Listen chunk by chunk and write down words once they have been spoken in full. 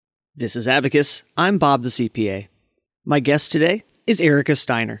This is Abacus. I'm Bob the CPA. My guest today is Erica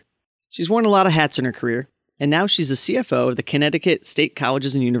Steiner. She's worn a lot of hats in her career, and now she's the CFO of the Connecticut State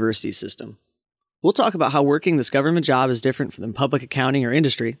Colleges and Universities system. We'll talk about how working this government job is different from public accounting or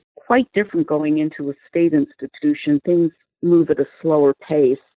industry. Quite different going into a state institution. Things move at a slower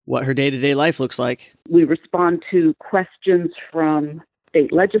pace. What her day-to-day life looks like. We respond to questions from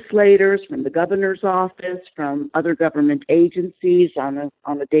state legislators, from the governor's office, from other government agencies on a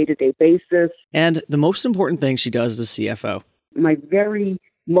day-to-day basis. And the most important thing she does as a CFO. My very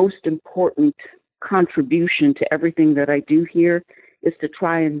most important contribution to everything that I do here is to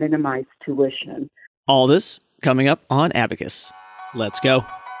try and minimize tuition. All this coming up on Abacus. Let's go.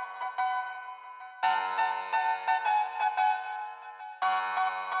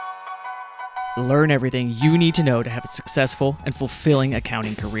 Learn everything you need to know to have a successful and fulfilling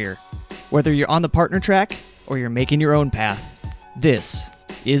accounting career. Whether you're on the partner track or you're making your own path, this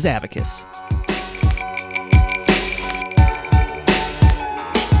is Abacus.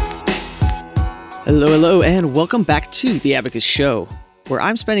 Hello, and welcome back to the Abacus Show, where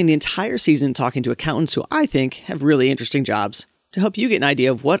I'm spending the entire season talking to accountants who I think have really interesting jobs to help you get an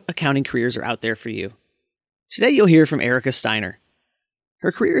idea of what accounting careers are out there for you. Today you'll hear from Erica Steiner.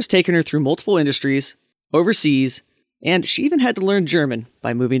 Her career has taken her through multiple industries, overseas, and she even had to learn German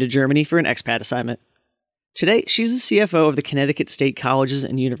by moving to Germany for an expat assignment. Today, she's the CFO of the Connecticut State Colleges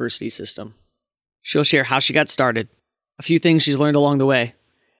and Universities system. She'll share how she got started, a few things she's learned along the way,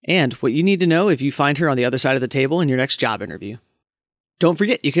 and what you need to know if you find her on the other side of the table in your next job interview. Don't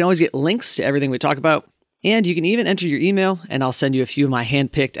forget, you can always get links to everything we talk about, and you can even enter your email, and I'll send you a few of my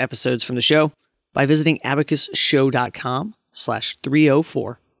hand-picked episodes from the show by visiting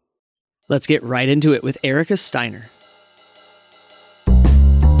abacusshow.com/304. Let's get right into it with Erica Steiner.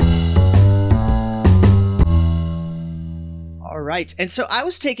 All right. And so I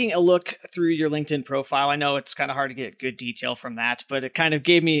was taking a look through your LinkedIn profile. I know it's kind of hard to get good detail from that, but it kind of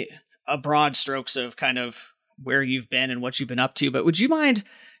gave me a broad strokes of kind of where you've been and what you've been up to. But would you mind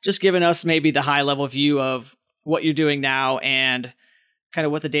just giving us maybe the high level view of what you're doing now and kind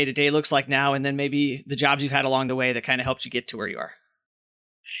of what the day-to-day looks like now, and then maybe the jobs you've had along the way that kind of helped you get to where you are?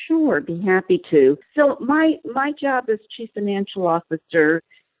 Sure, be happy to. So my job as Chief Financial Officer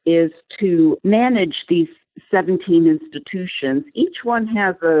is to manage these 17 institutions. Each one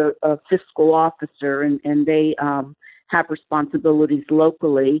has a fiscal officer, and they have responsibilities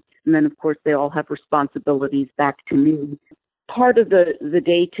locally. And then, of course, they all have responsibilities back to me. Part of the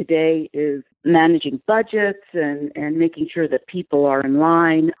day-to-day is managing budgets and making sure that people are in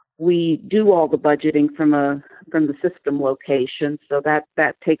line. We do all the budgeting from the system location, so that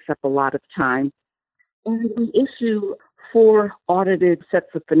takes up a lot of time. And we issue 4 audited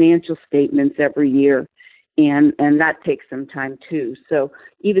sets of financial statements every year, and that takes some time too. So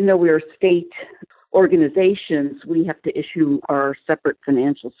even though we are state organizations, we have to issue our separate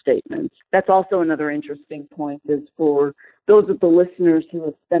financial statements. That's also another interesting point, is for those of the listeners who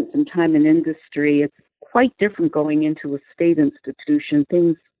have spent some time in industry, it's quite different going into a state institution.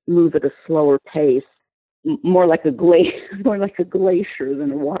 Things move at a slower pace, more like a glacier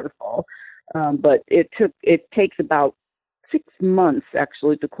than a waterfall. But it takes about 6 months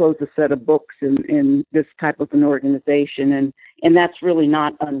actually to close a set of books in this type of an organization, and that's really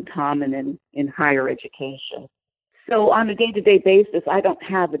not uncommon in higher education. So on a day-to-day basis, I don't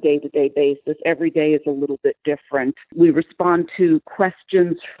have a day-to-day basis. Every day is a little bit different. We respond to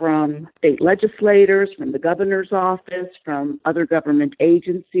questions from state legislators, from the governor's office, from other government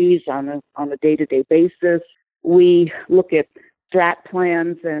agencies on a day-to-day basis. We look at strat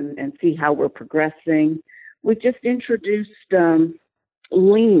plans and see how we're progressing. We've just introduced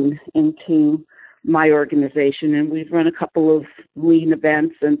Lean into my organization, and we've run a couple of Lean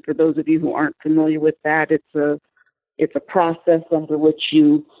events. And for those of you who aren't familiar with that, it's a process under which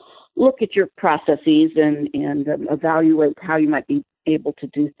you look at your processes and evaluate how you might be able to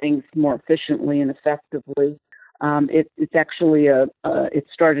do things more efficiently and effectively. It's actually it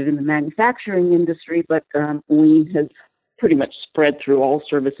started in the manufacturing industry, but Lean has pretty much spread through all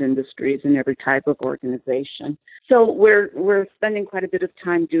service industries and every type of organization. So we're spending quite a bit of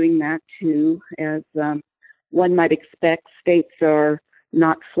time doing that too. As one might expect, states are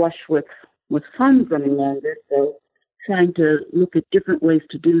not flush with funds any longer, so trying to look at different ways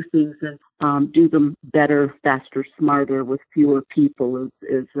to do things and do them better, faster, smarter, with fewer people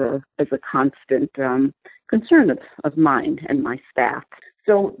is a constant concern of mine and my staff.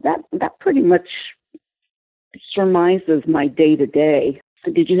 So that pretty much surmises my day-to-day.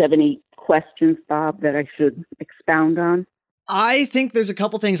 Did you have any questions, Bob, that I should expound on? I think there's a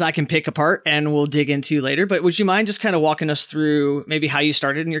couple things I can pick apart and we'll dig into later, but would you mind just kind of walking us through maybe how you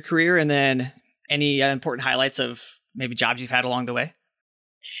started in your career and then any important highlights of maybe jobs you've had along the way?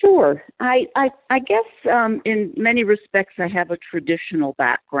 Sure. I guess in many respects I have a traditional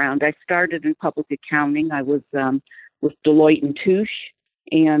background. I started in public accounting. I was with Deloitte and Touche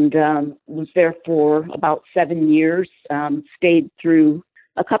and was there for about 7 years, stayed through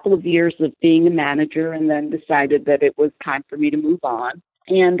a couple of years of being a manager and then decided that it was time for me to move on.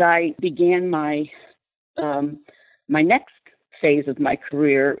 And I began my my next phase of my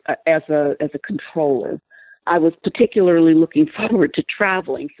career as a controller. I was particularly looking forward to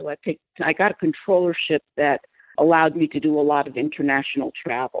traveling, so I got a controllership that allowed me to do a lot of international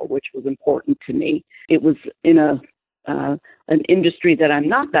travel, which was important to me. It was in an industry that I'm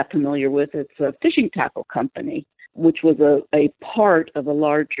not that familiar with. It's a fishing tackle company, which was a part of a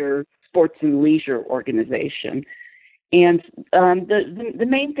larger sports and leisure organization. And the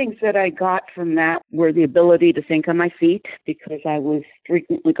main things that I got from that were the ability to think on my feet, because I was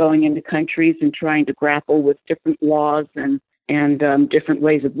frequently going into countries and trying to grapple with different laws and different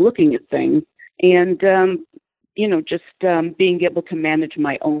ways of looking at things. And, just being able to manage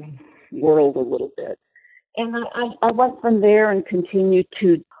my own world a little bit. And I went from there and continued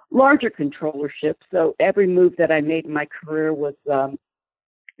to larger controllership. So every move that I made in my career was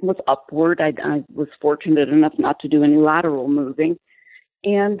upward. I was fortunate enough not to do any lateral moving.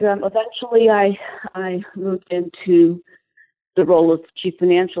 And eventually I moved into the role of chief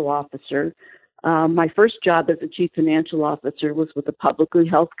financial officer. My first job as a chief financial officer was with a publicly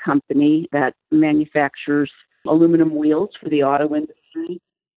held company that manufactures aluminum wheels for the auto industry.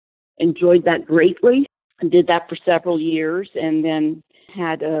 Enjoyed that greatly and did that for several years, and then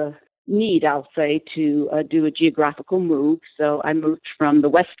had a need, I'll say, to do a geographical move. So I moved from the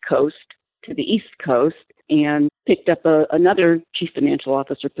West Coast to the East Coast and picked up another chief financial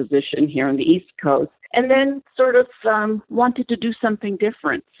officer position here on the East Coast, and then sort of wanted to do something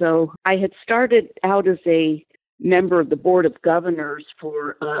different. So I had started out as a member of the board of governors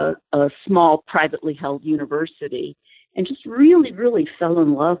for a small privately held university, and just really, really fell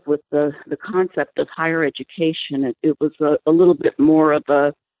in love with the concept of higher education. It was a little bit more of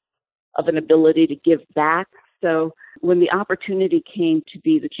an ability to give back. So when the opportunity came to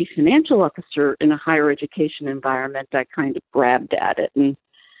be the chief financial officer in a higher education environment, I kind of grabbed at it, and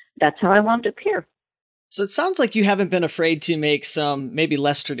that's how I wound up here. So it sounds like you haven't been afraid to make some maybe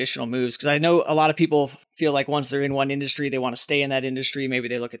less traditional moves, because I know a lot of people feel like once they're in one industry, they want to stay in that industry. Maybe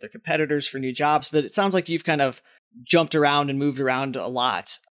they look at their competitors for new jobs, but it sounds like you've kind of jumped around and moved around a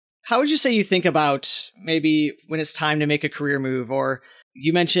lot. How would you say you think about maybe when it's time to make a career move? Or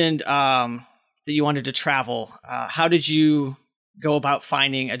you mentioned that you wanted to travel. How did you go about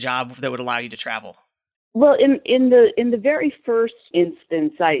finding a job that would allow you to travel? Well, in the very first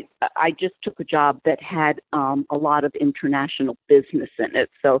instance, I just took a job that had a lot of international business in it.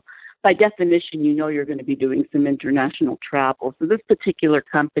 So by definition, you're going to be doing some international travel. So this particular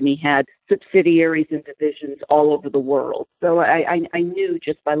company had subsidiaries and divisions all over the world. So I knew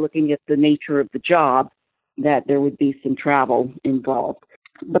just by looking at the nature of the job that there would be some travel involved.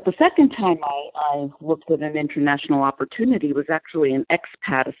 But the second time I looked at an international opportunity was actually an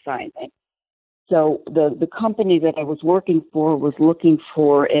expat assignment. So the company that I was working for was looking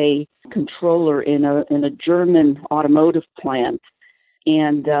for a controller in a German automotive plant,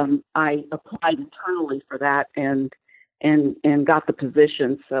 and I applied internally for that and got the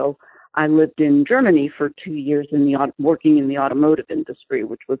position. So I lived in Germany for 2 years working in the automotive industry,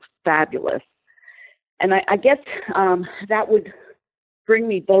 which was fabulous. And I guess that would bring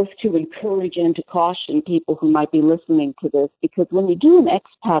me both to encourage and to caution people who might be listening to this, because when you do an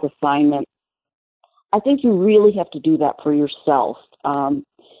expat assignment, I think you really have to do that for yourself.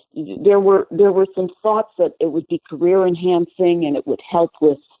 There were some thoughts that it would be career enhancing and it would help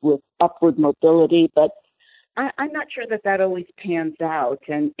with upward mobility, but I'm not sure that always pans out.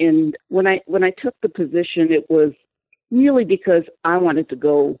 And when I took the position, it was really because I wanted to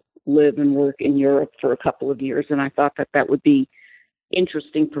go live and work in Europe for a couple of years, and I thought that would be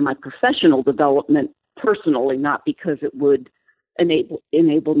interesting for my professional development personally, not because it would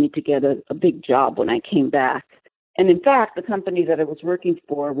enable me to get a big job when I came back. And in fact, the company that I was working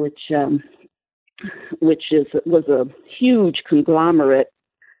for, which was a huge conglomerate,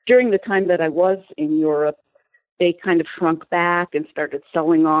 during the time that I was in Europe, they kind of shrunk back and started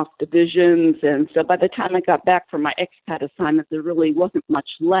selling off divisions. And so by the time I got back from my expat assignment, there really wasn't much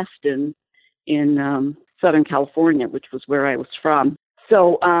left in Southern California, which was where I was from.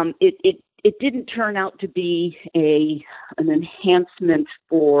 So it didn't turn out to be an enhancement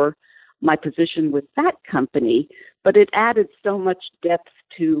for my position with that company, but it added so much depth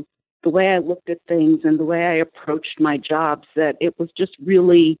to the way I looked at things and the way I approached my jobs that it was just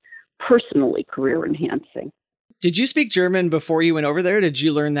really personally career enhancing. Did you speak German before you went over there? Or did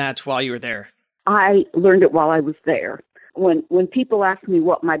you learn that while you were there? I learned it while I was there. When people ask me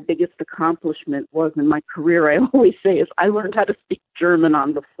what my biggest accomplishment was in my career, I always say is I learned how to speak German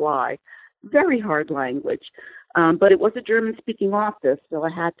on the fly. Very hard language. But it was a German-speaking office, so I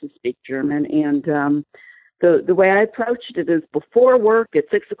had to speak German. And the way I approached it is before work at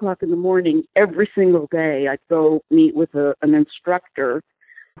 6 o'clock in the morning, every single day, I'd go meet with an instructor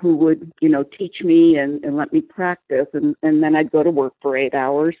who would, teach me and let me practice. And then I'd go to work for 8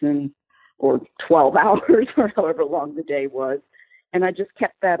 hours or 12 hours or however long the day was. And I just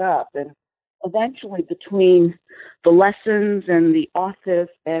kept that up. And eventually between the lessons and the office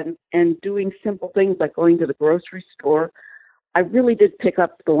and doing simple things like going to the grocery store, I really did pick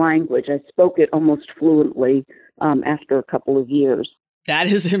up the language. I spoke it almost fluently after a couple of years.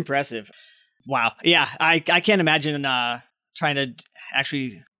 That is impressive. Wow. Yeah, I can't imagine trying to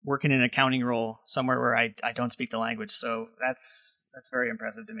actually work in an accounting role somewhere where I don't speak the language. So that's very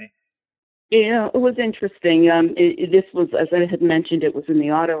impressive to me. Yeah, it was interesting. This was, as I had mentioned, it was in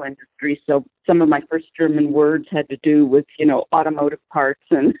the auto industry. So some of my first German words had to do with, automotive parts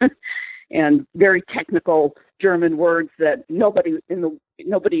and and very technical German words that nobody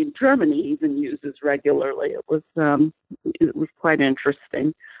in Germany even uses regularly. It was quite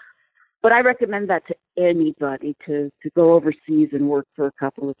interesting. But I recommend that to anybody to go overseas and work for a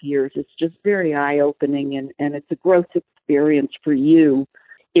couple of years. It's just very eye-opening and it's a growth experience for you.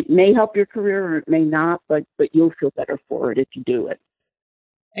 It may help your career or it may not, but you'll feel better for it if you do it.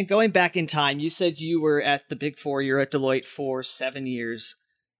 And going back in time, you said you were at the Big Four, you're at Deloitte for 7 years.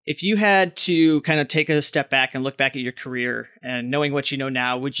 If you had to kind of take a step back and look back at your career and knowing what you know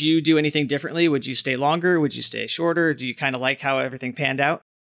now, would you do anything differently? Would you stay longer? Would you stay shorter? Do you kind of like how everything panned out?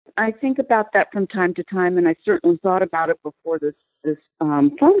 I think about that from time to time, and I certainly thought about it before this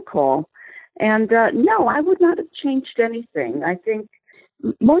phone call. And no, I would not have changed anything. I think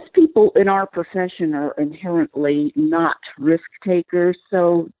most people in our profession are inherently not risk takers.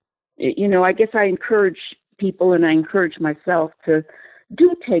 So, I guess I encourage people and I encourage myself to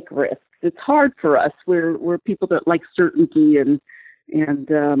do take risks. It's hard for us. We're people that like certainty and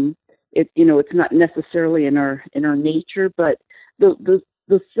it's not necessarily in our nature, but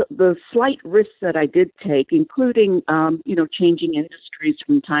the slight risks that I did take, including changing industries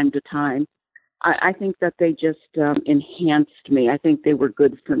from time to time, I think that they just enhanced me. I think they were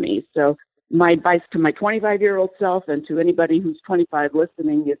good for me. So my advice to my 25-year-old self and to anybody who's 25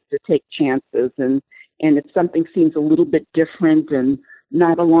 listening is to take chances. And if something seems a little bit different and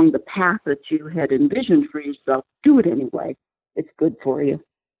not along the path that you had envisioned for yourself, do it anyway. It's good for you.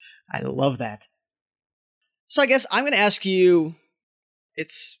 I love that. So I guess I'm going to ask you,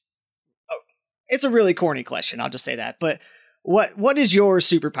 it's a really corny question. I'll just say that. But what is your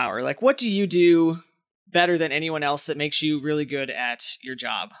superpower? Like, what do you do better than anyone else that makes you really good at your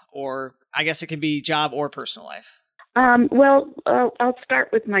job? Or I guess it can be job or personal life. I'll start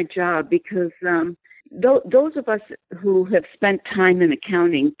with my job because those of us who have spent time in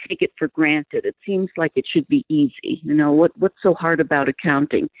accounting take it for granted. It seems like it should be easy. What's so hard about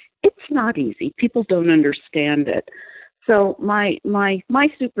accounting? It's not easy. People don't understand it. So my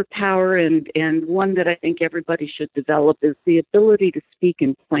superpower and one that I think everybody should develop is the ability to speak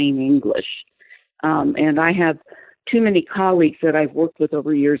in plain English. And I have too many colleagues that I've worked with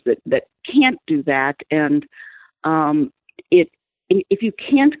over years that can't do that. And if you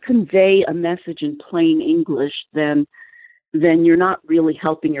can't convey a message in plain English, then you're not really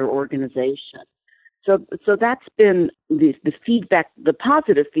helping your organization. So that's been the feedback, the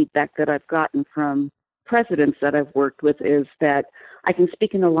positive feedback that I've gotten from presidents that I've worked with is that I can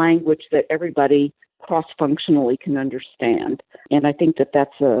speak in a language that everybody cross-functionally can understand. And I think that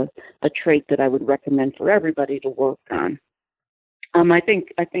that's a trait that I would recommend for everybody to work on. I think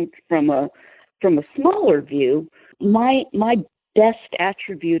from a smaller view, my best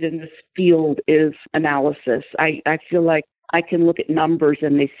attribute in this field is analysis. I feel like I can look at numbers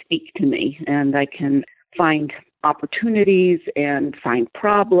and they speak to me, and I can find opportunities and find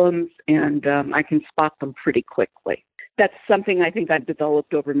problems, and I can spot them pretty quickly. That's something I think I've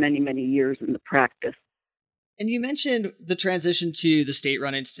developed over many, many years in the practice. And you mentioned the transition to the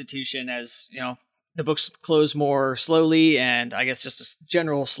state-run institution as, the books close more slowly and I guess just a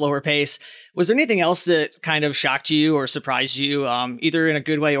general slower pace. Was there anything else that kind of shocked you or surprised you, either in a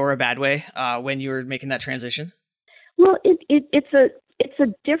good way or a bad way, when you were making that transition? Well, it's a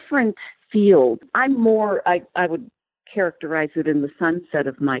different field. I'm more, I would characterize it in the sunset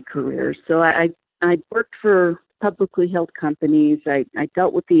of my career. So I worked for publicly held companies. I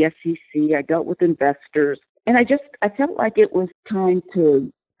dealt with the SEC. I dealt with investors. And I felt like it was time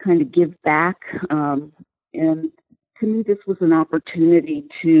to kind of give back. And to me, this was an opportunity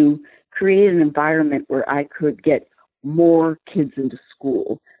to create an environment where I could get more kids into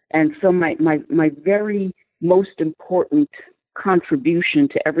school. And so my very most important contribution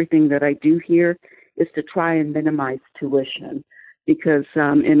to everything that I do here is to try and minimize tuition. Because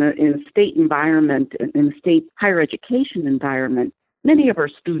in a state environment, in a state higher education environment, many of our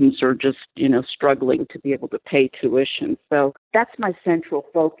students are just, struggling to be able to pay tuition. So that's my central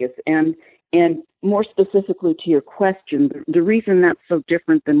focus. And more specifically to your question, the reason that's so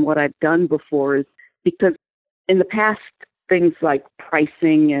different than what I've done before is because in the past, things like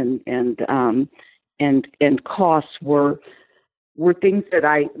pricing and costs were things that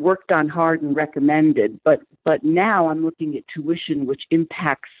I worked on hard and recommended, but now I'm looking at tuition, which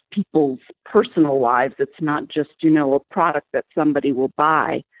impacts people's personal lives. It's not just, a product that somebody will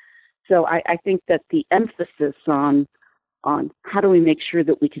buy. So I think that the emphasis on how do we make sure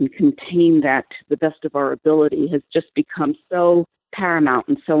that we can contain that to the best of our ability has just become so paramount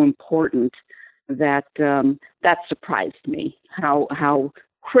and so important that that surprised me, how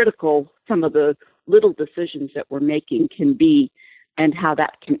critical some of the little decisions that we're making can be and how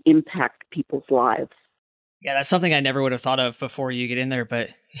that can impact people's lives. Yeah, that's something I never would have thought of before you get in there, but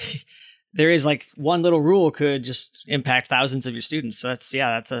there is like one little rule could just impact thousands of your students. So that's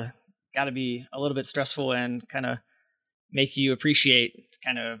got to be a little bit stressful and kind of make you appreciate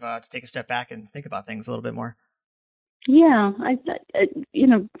to take a step back and think about things a little bit more. Yeah,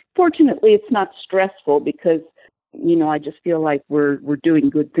 fortunately it's not stressful because, I just feel like we're doing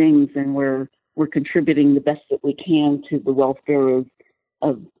good things and we're contributing the best that we can to the welfare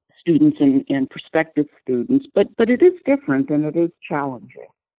of students and prospective students. But it is different and it is challenging.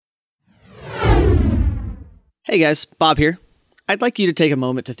 Hey guys, Bob here. I'd like you to take a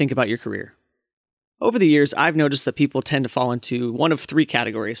moment to think about your career. Over the years, I've noticed that people tend to fall into one of three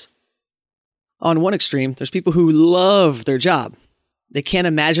categories. On one extreme, there's people who love their job. They can't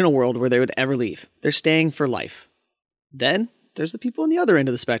imagine a world where they would ever leave. They're staying for life. Then there's the people on the other end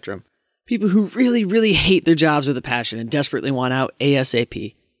of the spectrum. People who really, really hate their jobs with a passion and desperately want out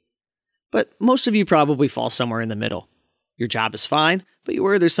ASAP. But most of you probably fall somewhere in the middle. Your job is fine, but you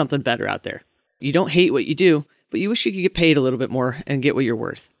worry there's something better out there. You don't hate what you do, but you wish you could get paid a little bit more and get what you're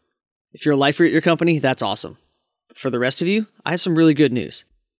worth. If you're a lifer at your company, that's awesome. But for the rest of you, I have some really good news.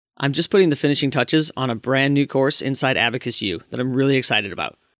 I'm just putting the finishing touches on a brand new course inside Abacus U that I'm really excited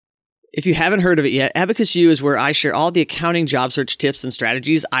about. If you haven't heard of it yet, Abacus U is where I share all the accounting job search tips and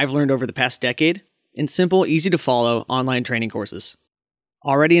strategies I've learned over the past decade in simple, easy-to-follow online training courses.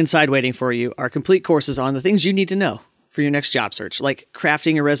 Already inside waiting for you are complete courses on the things you need to know for your next job search, like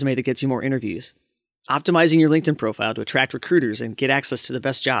crafting a resume that gets you more interviews, optimizing your LinkedIn profile to attract recruiters and get access to the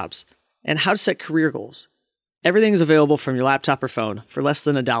best jobs, and how to set career goals. Everything is available from your laptop or phone for less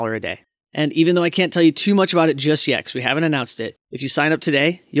than $1 a day. And even though I can't tell you too much about it just yet because we haven't announced it, if you sign up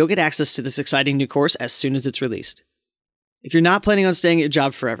today, you'll get access to this exciting new course as soon as it's released. If you're not planning on staying at your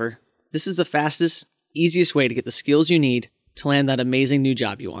job forever, this is the fastest, easiest way to get the skills you need to land that amazing new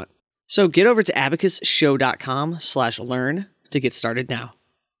job you want. So get over to abacusshow.com/learn to get started now.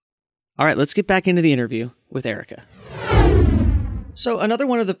 All right, let's get back into the interview with Erica. So another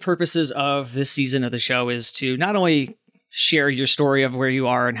one of the purposes of this season of the show is to not only share your story of where you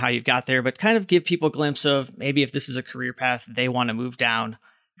are and how you got there, but kind of give people a glimpse of maybe if this is a career path they want to move down,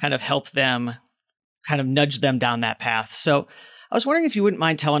 kind of help them, kind of nudge them down that path. So I was wondering if you wouldn't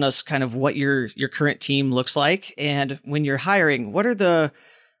mind telling us kind of what your current team looks like, and when you're hiring, what are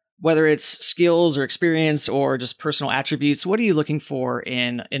whether it's skills or experience or just personal attributes, what are you looking for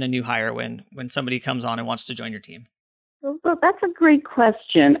in a new hire when somebody comes on and wants to join your team? Well, that's a great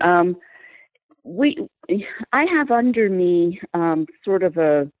question. I have under me sort of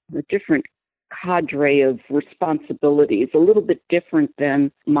a different cadre of responsibilities, a little bit different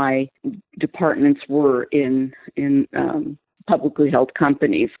than my departments were in publicly held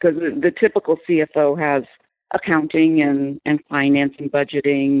companies, because the typical CFO has accounting and finance and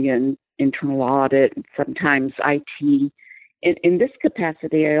budgeting and internal audit, and sometimes IT. In this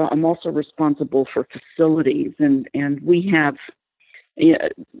capacity, I'm also responsible for facilities, and we have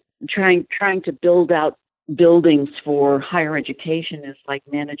trying to build out buildings for higher education is like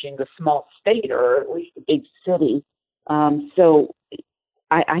managing a small state or at least a big city. So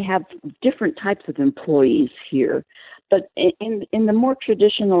I have different types of employees here, but in the more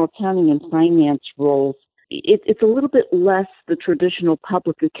traditional accounting and finance roles, it's a little bit less the traditional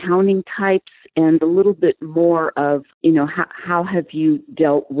public accounting types and a little bit more of, how have you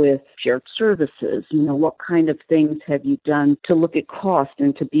dealt with shared services? What kind of things have you done to look at cost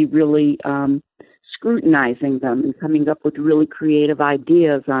and to be really scrutinizing them and coming up with really creative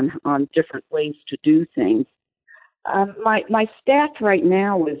ideas on different ways to do things. My staff right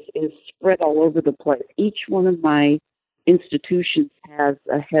now is spread all over the place. Each one of my institutions has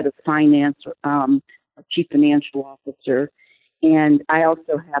a head of finance, a chief financial officer, and I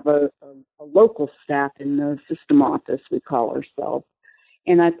also have a local staff in the system office, we call ourselves.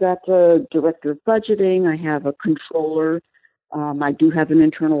 And I've got a director of budgeting, I have a controller, I do have an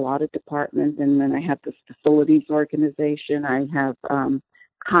internal audit department, and then I have this facilities organization. I have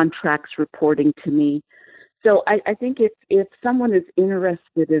contracts reporting to me. So I think if someone is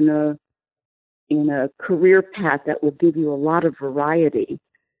interested in a career path that will give you a lot of variety,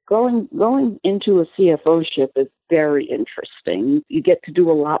 going into a CFO-ship is very interesting. You get to do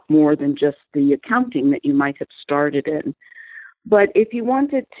a lot more than just the accounting that you might have started in. But if you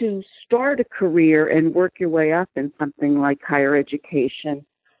wanted to start a career and work your way up in something like higher education,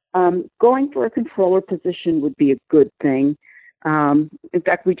 going for a controller position would be a good thing. In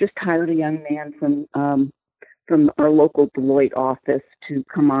fact, we just hired a young man from our local Deloitte office to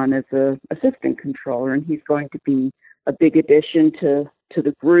come on as an assistant controller, and he's going to be a big addition to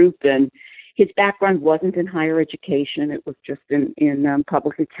the group. And his background wasn't in higher education; it was just in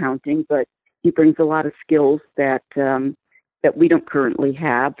public accounting. But he brings a lot of skills that we don't currently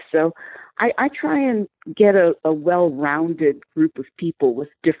have. So I try and get a well-rounded group of people with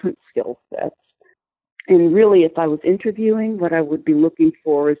different skill sets. And really, if I was interviewing, what I would be looking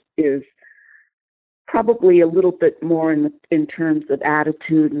for is probably a little bit more in terms of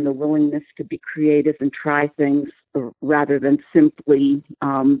attitude and the willingness to be creative and try things rather than simply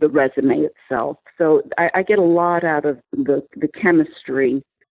the resume itself. So I get a lot out of the chemistry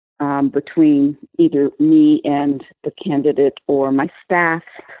between either me and the candidate or my staff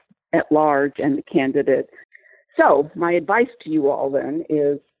at large and the candidate. So my advice to you all then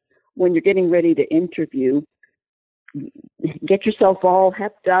is when you're getting ready to interview, get yourself all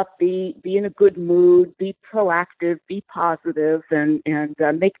hepped up, be in a good mood, be proactive, be positive, and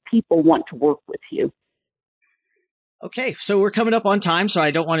make people want to work with you. Okay, so we're coming up on time, so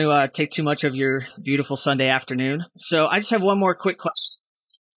I don't want to take too much of your beautiful Sunday afternoon. So I just have one more quick question.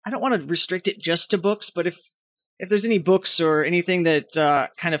 I don't want to restrict it just to books, but if there's any books or anything that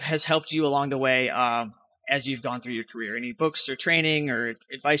kind of has helped you along the way as you've gone through your career, any books or training or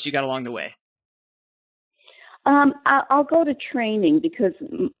advice you got along the way? I'll go to training because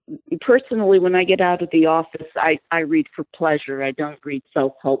personally, when I get out of the office, I read for pleasure. I don't read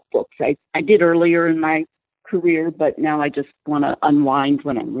self-help books. I did earlier in my career, but now I just want to unwind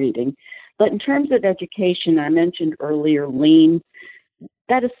when I'm reading. But in terms of education, I mentioned earlier Lean.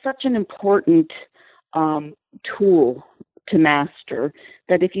 That is such an important tool to master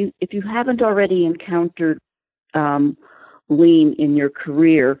that if you haven't already encountered Lean in your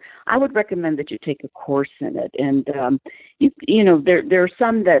career, I would recommend that you take a course in it. And there are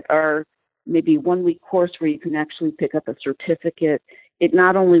some that are maybe 1 week course where you can actually pick up a certificate. It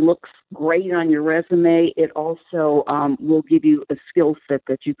not only looks great on your resume, it also will give you a skill set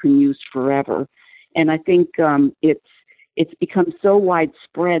that you can use forever. And I think it's become so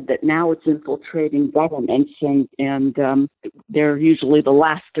widespread that now it's infiltrating governments, and they're usually the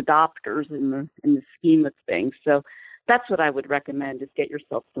last adopters in the scheme of things. So that's what I would recommend, is get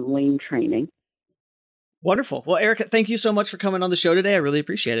yourself some Lean training. Wonderful. Well, Erica, thank you so much for coming on the show today. I really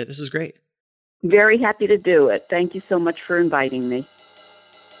appreciate it. This was great. Very happy to do it. Thank you so much for inviting me.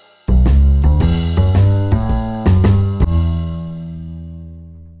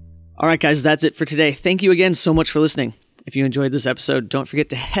 All right, guys, that's it for today. Thank you again so much for listening. If you enjoyed this episode, don't forget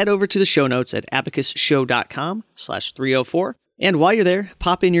to head over to the show notes at abacusshow.com/304. And while you're there,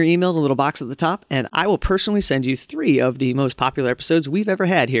 pop in your email in the little box at the top, and I will personally send you 3 of the most popular episodes we've ever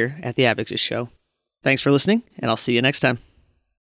had here at the Abacus Show. Thanks for listening, and I'll see you next time.